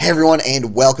Hey everyone,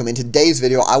 and welcome. In today's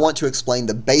video, I want to explain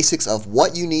the basics of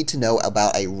what you need to know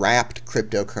about a wrapped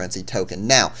cryptocurrency token.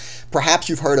 Now, perhaps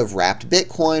you've heard of wrapped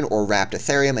Bitcoin or wrapped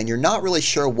Ethereum, and you're not really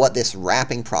sure what this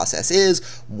wrapping process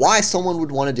is, why someone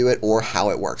would want to do it, or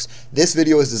how it works. This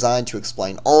video is designed to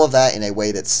explain all of that in a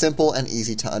way that's simple and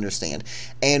easy to understand.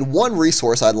 And one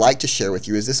resource I'd like to share with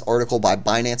you is this article by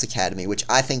Binance Academy, which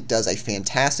I think does a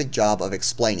fantastic job of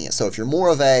explaining it. So if you're more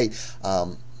of a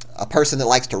person that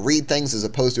likes to read things as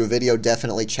opposed to a video,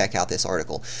 definitely check out this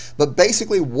article. But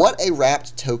basically what a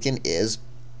wrapped token is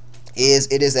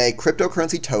it is a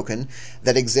cryptocurrency token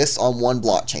that exists on one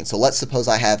blockchain. So let's suppose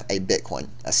I have a Bitcoin,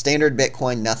 a standard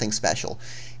Bitcoin, nothing special.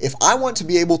 If I want to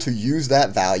be able to use that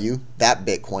value, that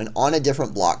Bitcoin, on a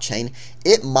different blockchain,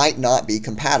 it might not be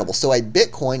compatible. So a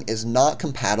Bitcoin is not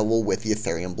compatible with the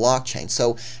Ethereum blockchain.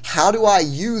 So how do I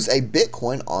use a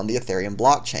Bitcoin on the Ethereum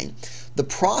blockchain? The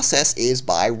process is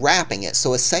by wrapping it.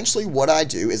 So essentially what I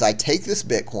do is I take this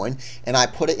Bitcoin and I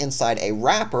put it inside a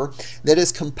wrapper that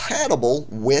is compatible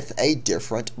with a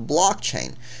different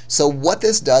blockchain. So what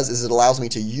this does is it allows me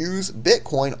to use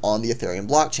Bitcoin on the Ethereum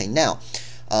blockchain. Now,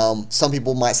 some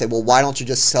people might say, well, why don't you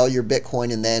just sell your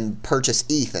Bitcoin and then purchase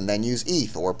ETH and then use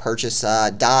ETH, or purchase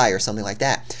DAI or something like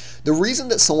that? The reason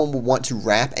that someone would want to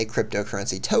wrap a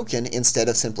cryptocurrency token instead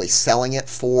of simply selling it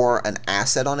for an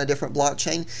asset on a different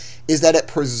blockchain is that it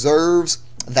preserves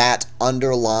that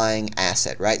underlying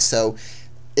asset, right? So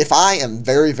if I am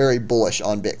very, very bullish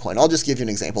on Bitcoin, I'll just give you an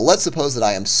example. Let's suppose that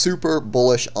I am super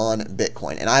bullish on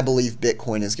Bitcoin and I believe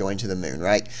Bitcoin is going to the moon,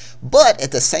 right? But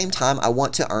at the same time, I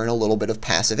want to earn a little bit of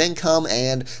passive income,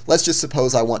 and let's just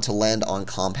suppose I want to lend on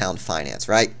Compound Finance,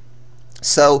 right?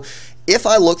 So if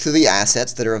I look through the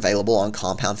assets that are available on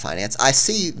Compound Finance, I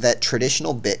see that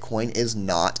traditional Bitcoin is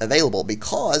not available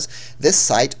because this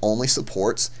site only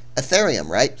supports Ethereum,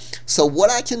 right? So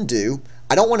what I can do,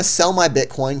 I don't want to sell my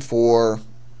Bitcoin for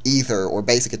Ether or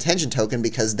basic attention token,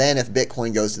 because then if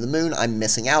Bitcoin goes to the moon, I'm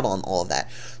missing out on all of that.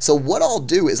 So what I'll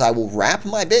do is I will wrap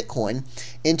my Bitcoin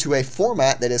into a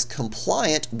format that is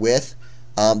compliant with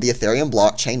the Ethereum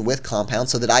blockchain with Compound,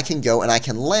 so that I can go and I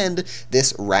can lend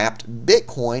this wrapped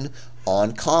Bitcoin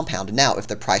on Compound. Now, if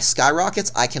the price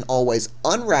skyrockets, I can always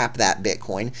unwrap that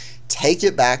Bitcoin, take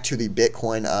it back to the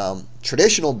Bitcoin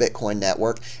traditional Bitcoin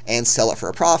network and sell it for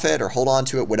a profit or hold on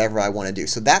to it, whatever I want to do.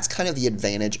 So that's kind of the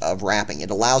advantage of wrapping.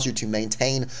 It allows you to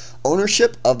maintain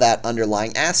ownership of that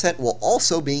underlying asset while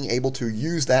also being able to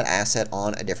use that asset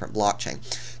on a different blockchain.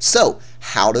 So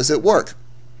how does it work?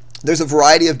 There's a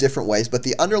variety of different ways, but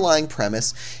the underlying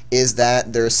premise is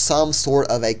that there's some sort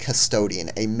of a custodian,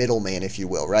 a middleman, if you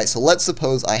will, right? So let's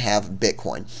suppose I have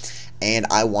Bitcoin and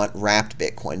I want wrapped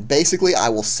Bitcoin. Basically, I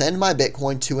will send my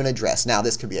Bitcoin to an address. Now,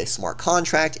 this could be a smart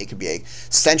contract, it could be a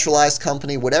centralized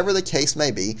company, whatever the case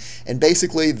may be, and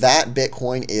basically that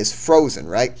Bitcoin is frozen,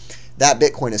 right? That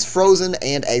Bitcoin is frozen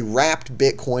and a wrapped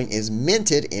Bitcoin is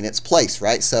minted in its place,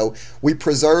 right? So we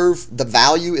preserve, the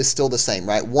value is still the same,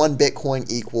 right? One Bitcoin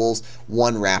equals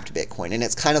one wrapped Bitcoin. And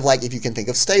it's kind of like if you can think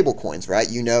of stable coins, right?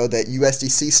 You know that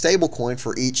USDC stablecoin,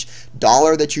 for each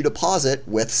dollar that you deposit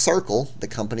with Circle, the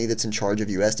company that's in charge of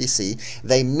USDC,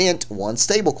 they mint one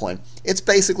stablecoin. It's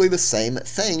basically the same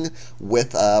thing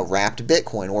with wrapped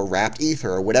Bitcoin or wrapped Ether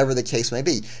or whatever the case may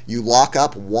be. You lock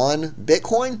up one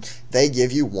Bitcoin, they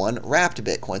give you one wrapped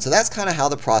Bitcoin. So that's kind of how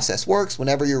the process works.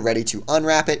 Whenever you're ready to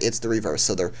unwrap it, it's the reverse.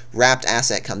 So the wrapped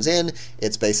asset comes in,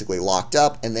 it's basically locked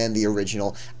up, and then the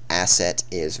original asset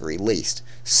is released.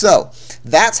 So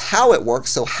that's how it works.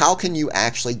 So how can you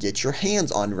actually get your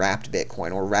hands on wrapped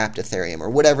Bitcoin or wrapped Ethereum or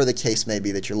whatever the case may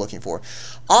be that you're looking for?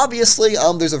 Obviously,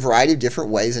 there's a variety of different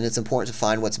ways, and it's important to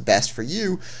find what's best for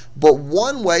you. But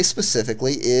one way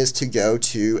specifically is to go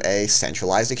to a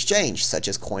centralized exchange, such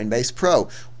as Coinbase Pro.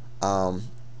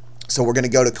 So we're going to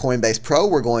go to Coinbase Pro.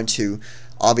 We're going to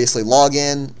obviously log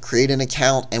in, create an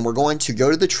account, and we're going to go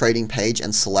to the trading page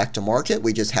and select a market.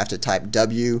 We just have to type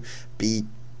WBTC,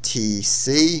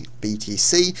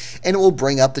 BTC, and it will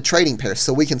bring up the trading pair.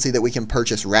 So we can see that we can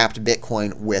purchase wrapped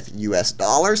Bitcoin with US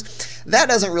dollars. That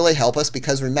doesn't really help us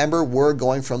because remember, we're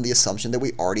going from the assumption that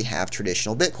we already have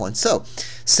traditional Bitcoin. So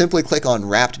simply click on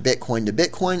wrapped Bitcoin to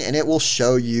Bitcoin and it will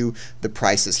show you the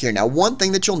prices here. Now, one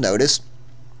thing that you'll notice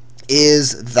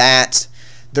is that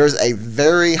there's a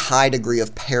very high degree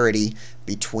of parity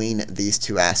between these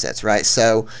two assets, right?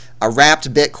 So a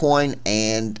wrapped Bitcoin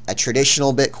and a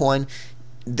traditional Bitcoin,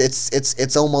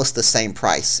 it's almost the same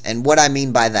price. And what I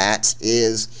mean by that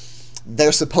is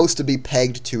they're supposed to be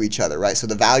pegged to each other, right? So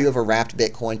the value of a wrapped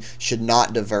Bitcoin should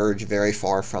not diverge very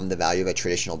far from the value of a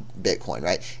traditional Bitcoin,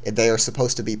 right? They are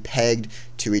supposed to be pegged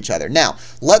to each other. Now,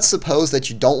 let's suppose that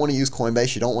you don't want to use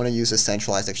Coinbase, you don't want to use a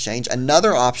centralized exchange.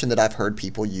 Another option that I've heard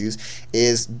people use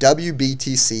is WBTC.cafe.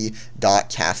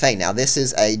 Now, this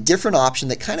is a different option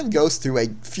that kind of goes through a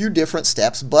few different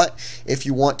steps, but if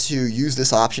you want to use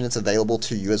this option, it's available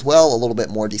to you as well, a little bit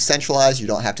more decentralized. You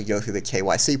don't have to go through the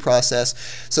KYC process.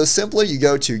 So simply you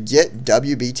go to get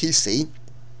WBTC,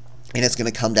 and it's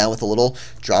going to come down with a little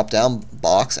drop down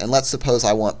box, and let's suppose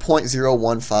I want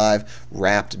 0.015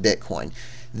 wrapped Bitcoin.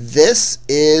 This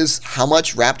is how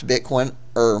much wrapped Bitcoin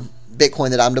or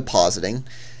Bitcoin that I'm depositing.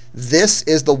 This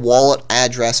is the wallet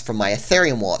address from my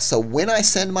Ethereum wallet. So when I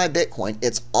send my Bitcoin,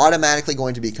 it's automatically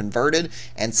going to be converted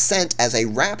and sent as a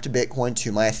wrapped Bitcoin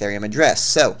to my Ethereum address.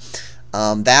 So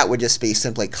that would just be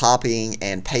simply copying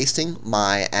and pasting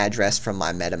my address from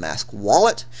my MetaMask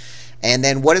wallet. And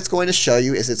then what it's going to show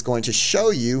you is it's going to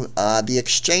show you the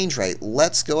exchange rate.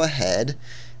 Let's go ahead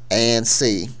and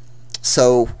see.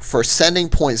 So for sending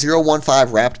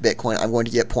 0.015 wrapped Bitcoin, I'm going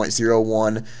to get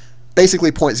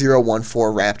basically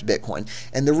 0.014 wrapped Bitcoin.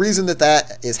 And the reason that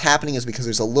that is happening is because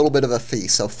there's a little bit of a fee.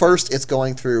 So first it's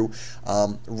going through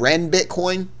Ren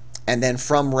Bitcoin, and then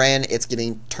from Ren, it's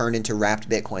getting turned into wrapped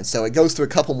Bitcoin. So it goes through a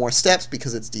couple more steps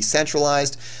because it's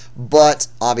decentralized, but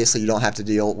obviously you don't have to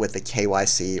deal with the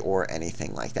KYC or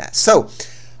anything like that. So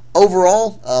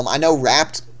overall, I know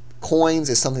wrapped coins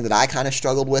is something that I kind of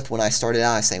struggled with when I started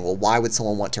out. I was saying, well, why would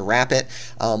someone want to wrap it?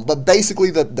 But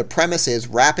basically the premise is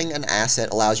wrapping an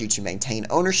asset allows you to maintain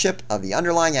ownership of the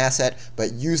underlying asset,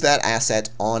 but use that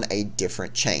asset on a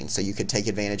different chain. So you could take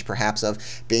advantage perhaps of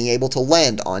being able to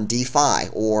lend on DeFi,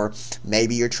 or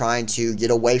maybe you're trying to get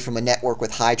away from a network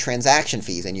with high transaction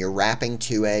fees and you're wrapping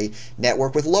to a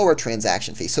network with lower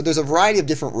transaction fees. So there's a variety of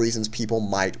different reasons people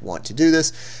might want to do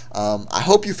this. I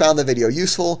hope you found the video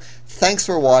useful. Thanks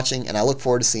for watching, and I look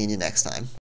forward to seeing you next time.